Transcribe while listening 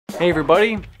Hey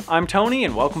everybody, I'm Tony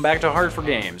and welcome back to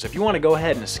H4Games. If you want to go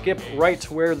ahead and skip right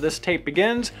to where this tape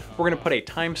begins, we're going to put a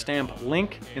timestamp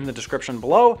link in the description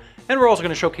below, and we're also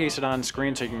going to showcase it on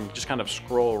screen so you can just kind of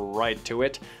scroll right to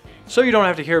it, so you don't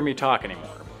have to hear me talk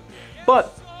anymore.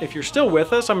 But if you're still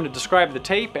with us, I'm going to describe the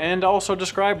tape and also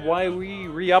describe why we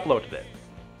re-uploaded it.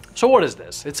 So what is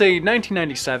this? It's a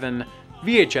 1997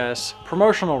 VHS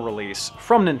promotional release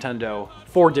from Nintendo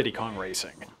for Diddy Kong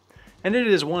Racing. And it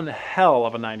is one hell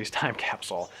of a 90s time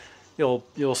capsule.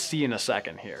 You'll see in a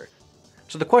second here.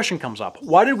 So the question comes up,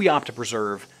 why did we opt to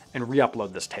preserve and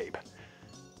re-upload this tape?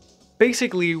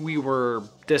 Basically, we were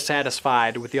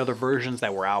dissatisfied with the other versions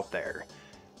that were out there.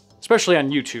 Especially on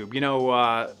YouTube. You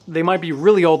know, they might be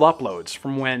really old uploads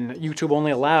from when YouTube only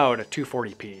allowed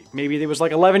 240p. Maybe it was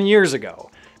like 11 years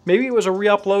ago. Maybe it was a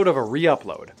re-upload of a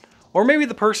re-upload. Or maybe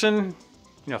the person,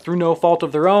 you know, through no fault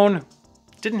of their own,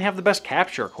 didn't have the best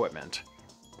capture equipment.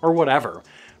 Or whatever.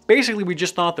 Basically, we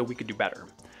just thought that we could do better.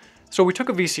 So we took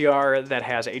a VCR that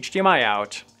has HDMI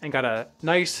out and got a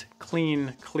nice,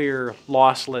 clean, clear,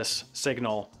 lossless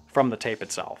signal from the tape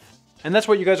itself. And that's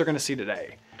what you guys are going to see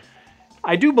today.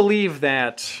 I do believe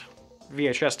that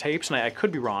VHS tapes, and I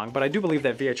could be wrong, but I do believe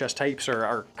that VHS tapes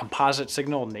are composite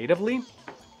signal natively.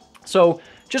 So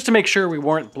just to make sure we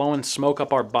weren't blowing smoke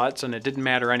up our butts and it didn't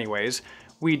matter anyways,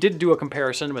 we did do a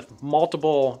comparison with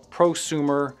multiple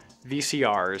prosumer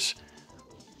VCRs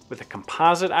with a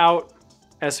composite out,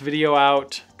 S-video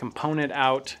out, component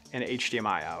out, and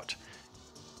HDMI out.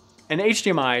 And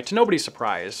HDMI, to nobody's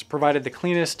surprise, provided the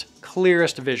cleanest,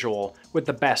 clearest visual with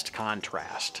the best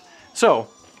contrast. So,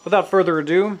 without further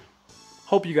ado,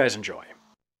 hope you guys enjoy.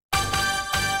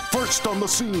 First on the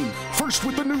scene, first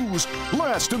with the news,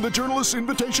 last in the Journalists'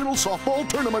 Invitational Softball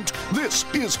Tournament, this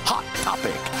is Hot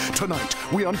Topic. Tonight,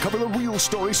 we uncover the real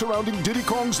story surrounding Diddy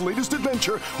Kong's latest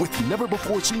adventure with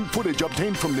never-before-seen footage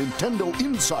obtained from Nintendo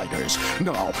insiders.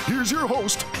 Now, here's your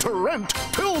host, Trent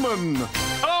Tillman.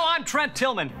 Hello, I'm Trent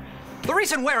Tillman. The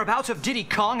recent whereabouts of Diddy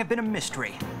Kong have been a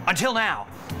mystery. Until now.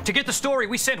 To get the story,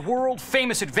 we sent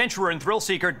world-famous adventurer and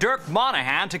thrill-seeker Dirk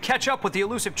Monahan to catch up with the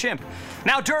elusive chimp.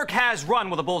 Now, Dirk has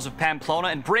run with the bulls of Pamplona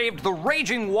and braved the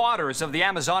raging waters of the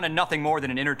Amazon in nothing more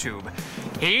than an inner tube.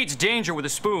 He eats danger with a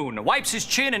spoon, wipes his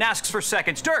chin, and asks for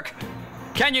seconds. Dirk,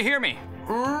 can you hear me?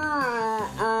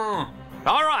 All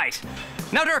right.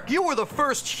 Now, Dirk, you were the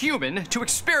first human to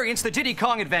experience the Diddy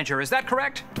Kong adventure, is that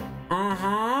correct?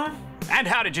 Mm-hmm. And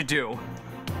how did you do?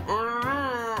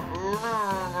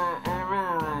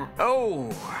 Oh,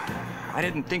 I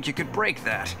didn't think you could break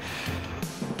that.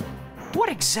 What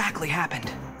exactly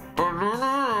happened?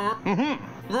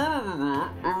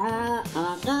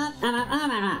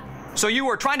 So you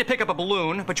were trying to pick up a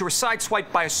balloon, but you were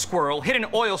sideswiped by a squirrel, hit an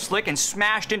oil slick, and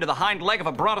smashed into the hind leg of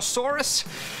a brontosaurus?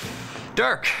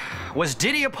 Dirk, was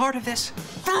Diddy a part of this?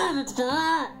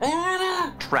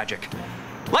 Tragic.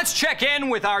 Let's check in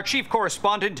with our chief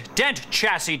correspondent, Dent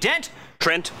Chassis. Dent?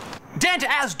 Trent? Dent,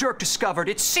 as Dirk discovered,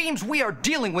 it seems we are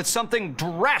dealing with something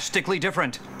drastically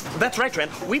different. That's right, Trent.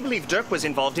 We believe Dirk was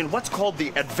involved in what's called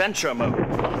the adventure mode.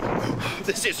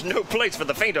 This is no place for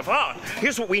the faint of heart.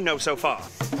 Here's what we know so far.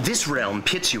 This realm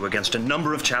pits you against a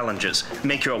number of challenges.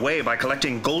 Make your way by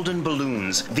collecting golden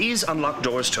balloons. These unlock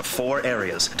doors to 4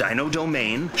 areas: Dino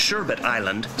Domain, Sherbet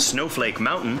Island, Snowflake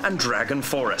Mountain, and Dragon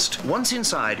Forest. Once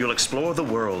inside, you'll explore the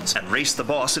worlds and race the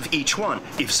boss of each one.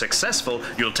 If successful,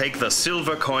 you'll take the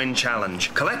Silver Coin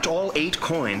Challenge. Collect all 8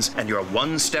 coins, and you're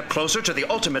one step closer to the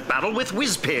ultimate battle with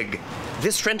Whizpig.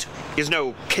 This, Trent, is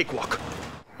no cakewalk.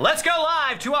 Let's go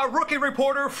live to our rookie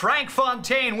reporter, Frank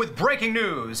Fontaine, with breaking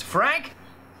news. Frank?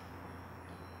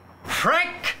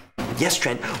 Frank? Yes,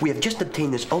 Trent, we have just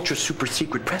obtained this ultra super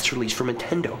secret press release from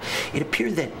Nintendo. It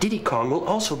appears that Diddy Kong will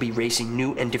also be racing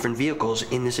new and different vehicles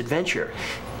in this adventure.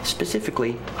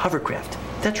 Specifically, hovercraft.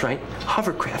 That's right,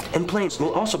 hovercraft and planes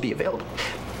will also be available.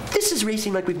 This is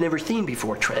racing like we've never seen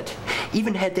before, Trent.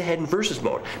 Even head-to-head in versus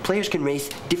mode, players can race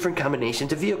different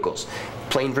combinations of vehicles.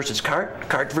 Plane versus cart,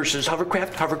 cart versus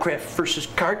hovercraft, hovercraft versus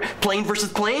cart, plane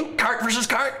versus plane, cart versus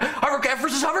cart, hovercraft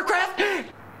versus hovercraft.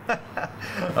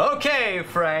 Okay,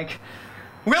 Frank.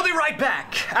 We'll be right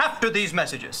back after these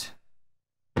messages.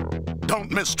 Don't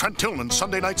miss Trent Tillman's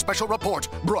Sunday night special report,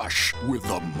 Brush with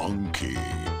the Monkey.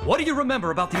 What do you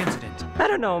remember about the incident? I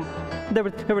don't know.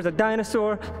 There was a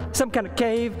dinosaur, some kind of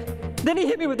cave. Then he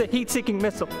hit me with a heat-seeking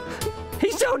missile.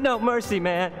 He showed no mercy,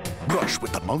 man. Brush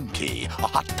with the Monkey, a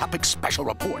Hot Topic special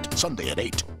report, Sunday at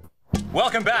 8.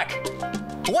 Welcome back.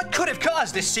 What could have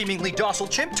caused this seemingly docile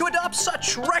chimp to adopt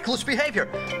such reckless behavior?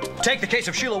 Take the case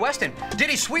of Sheila Weston,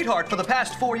 Diddy's sweetheart for the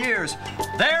past 4 years.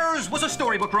 Theirs was a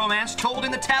storybook romance told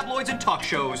in the tabloids and talk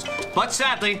shows. But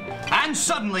sadly, and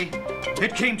suddenly,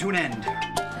 it came to an end.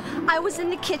 I was in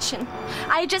the kitchen.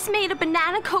 I had just made a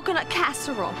banana coconut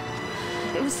casserole.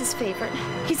 It was his favorite.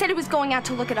 He said he was going out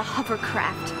to look at a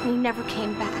hovercraft, and he never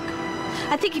came back.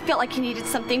 I think he felt like he needed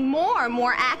something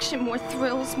more action, more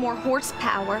thrills, more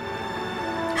horsepower.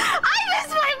 I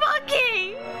miss my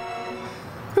monkey!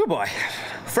 Oh boy.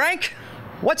 Frank,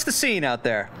 what's the scene out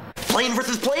there? Plane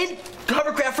versus plane?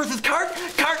 Hovercraft versus cart?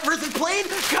 Cart versus plane?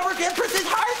 Hovercraft versus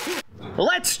heart?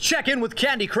 Let's check in with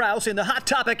Candy Krause in the Hot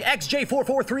Topic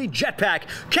XJ443 jetpack.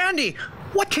 Candy,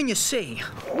 what can you see?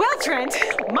 Well, Trent,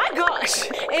 my gosh,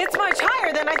 it's much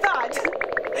higher than I thought.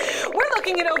 We're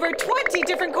looking at over 20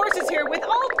 different courses here with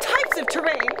all types of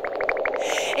terrain.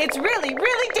 It's really,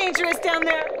 really dangerous down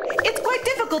there. It's quite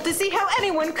difficult to see how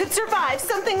anyone could survive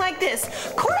something like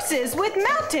this. Courses with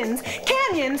mountains,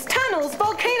 canyons, tunnels,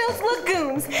 volcanoes,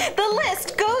 lagoons. The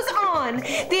list goes on.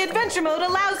 The adventure mode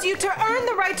allows you to earn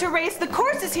the right to race the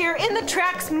courses here in the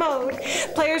tracks mode.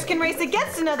 Players can race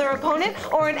against another opponent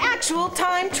or in actual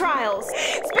time trials.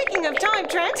 Speaking of time,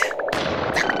 Trent,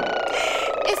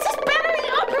 is this battery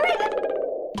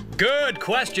operated? Good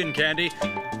question, Candy.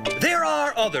 There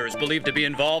are others believed to be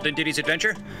involved in Diddy's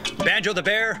adventure. Banjo the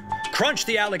bear, Crunch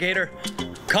the alligator,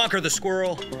 Conquer the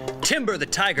squirrel, Timber the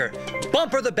tiger,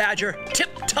 Bumper the badger, Tip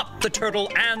Top the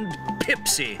turtle, and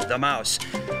Pipsy the mouse.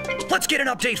 Let's get an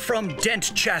update from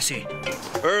Dent Chassis.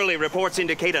 Early reports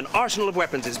indicate an arsenal of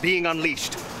weapons is being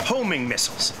unleashed. Homing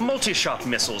missiles, multi-shot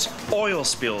missiles, oil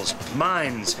spills,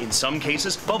 mines. In some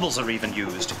cases, bubbles are even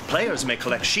used. Players may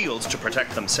collect shields to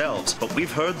protect themselves, but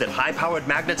we've heard that high-powered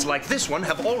magnets like this one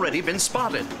have already been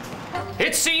spotted.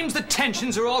 It seems the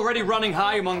tensions are already running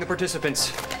high among the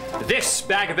participants. This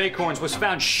bag of acorns was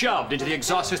found shoved into the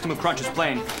exhaust system of Crunch's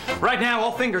plane. Right now,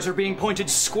 all fingers are being pointed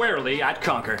squarely at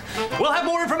Conquer. We'll have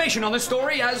more information on this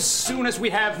story as soon as we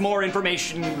have more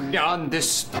information on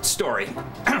this story.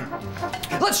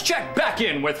 Let's check back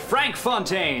in with Frank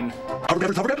Fontaine.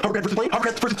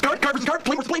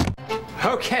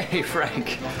 Okay,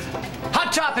 Frank.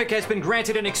 Hot Topic has been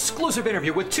granted an exclusive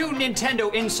interview with 2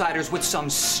 Nintendo insiders with some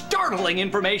startling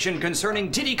information concerning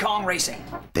Diddy Kong Racing.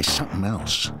 There's something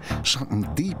else, something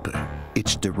deeper.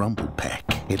 It's the Rumble Pack.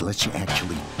 It lets you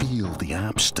actually feel the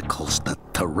obstacles, the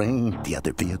terrain, the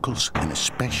other vehicles, and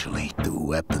especially the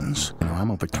weapons. You know,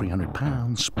 I'm over 300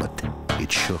 pounds, but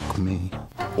it shook me.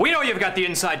 We know you've got the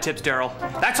inside tips, Daryl.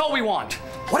 That's all we want.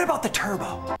 What about the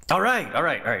turbo? All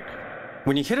right.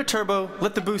 When you hit a turbo,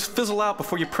 let the boost fizzle out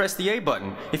before you press the A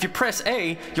button. If you press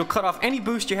A, you'll cut off any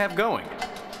boost you have going.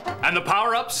 And the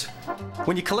power-ups?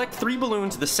 When you collect 3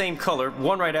 balloons of the same color,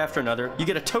 one right after another, you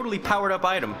get a totally powered-up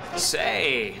item.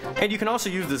 Say. And you can also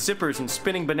use the zippers and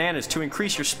spinning bananas to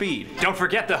increase your speed. Don't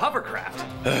forget the hovercraft.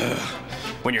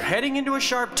 When you're heading into a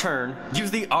sharp turn,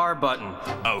 use the R button.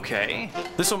 Okay.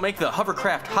 This will make the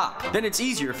hovercraft hop. Then it's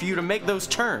easier for you to make those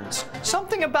turns.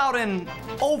 Something about an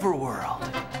overworld.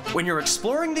 When you're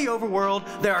exploring the overworld,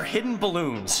 there are hidden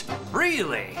balloons.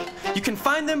 Really? You can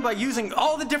find them by using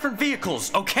all the different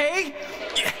vehicles, okay?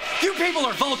 You people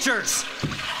are vultures!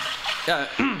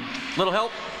 Little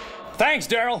help? Thanks,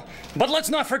 Daryl. But let's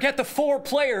not forget the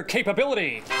 4-player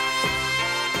capability.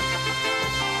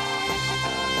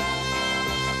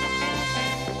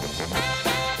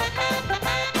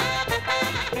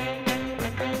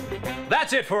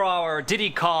 That's it for our Diddy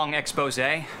Kong expose.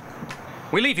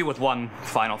 We leave you with one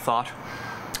final thought.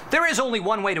 There is only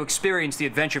one way to experience the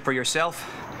adventure for yourself.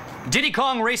 Diddy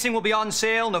Kong Racing will be on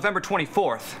sale November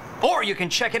 24th. Or you can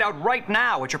check it out right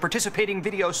now at your participating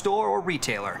video store or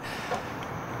retailer.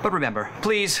 But remember,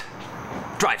 please,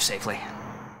 drive safely.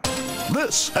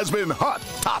 This has been Hot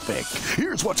Topic.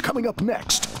 Here's what's coming up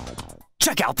next.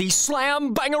 Check out these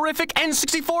slam bangerific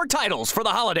N64 titles for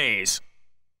the holidays.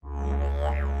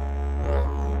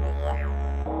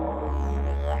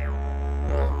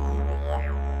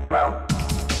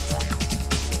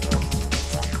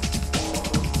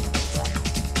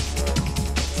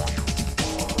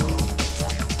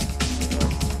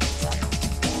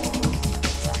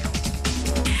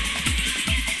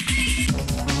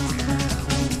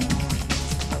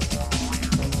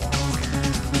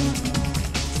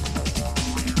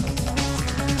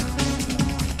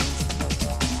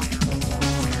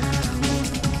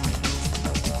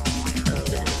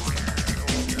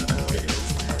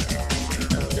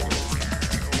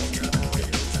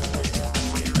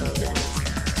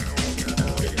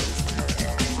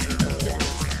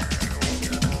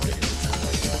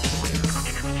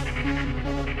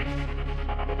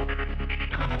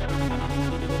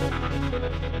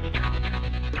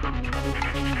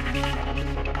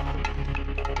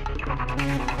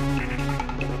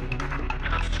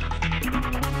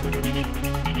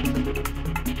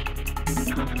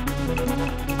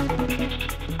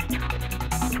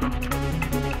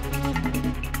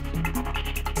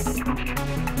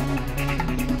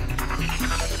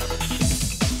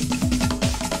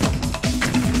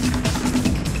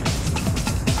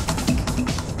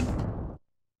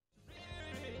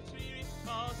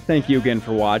 Thank you again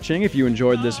for watching. If you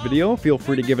enjoyed this video, feel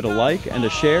free to give it a like and a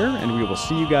share, and we will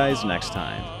see you guys next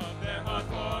time.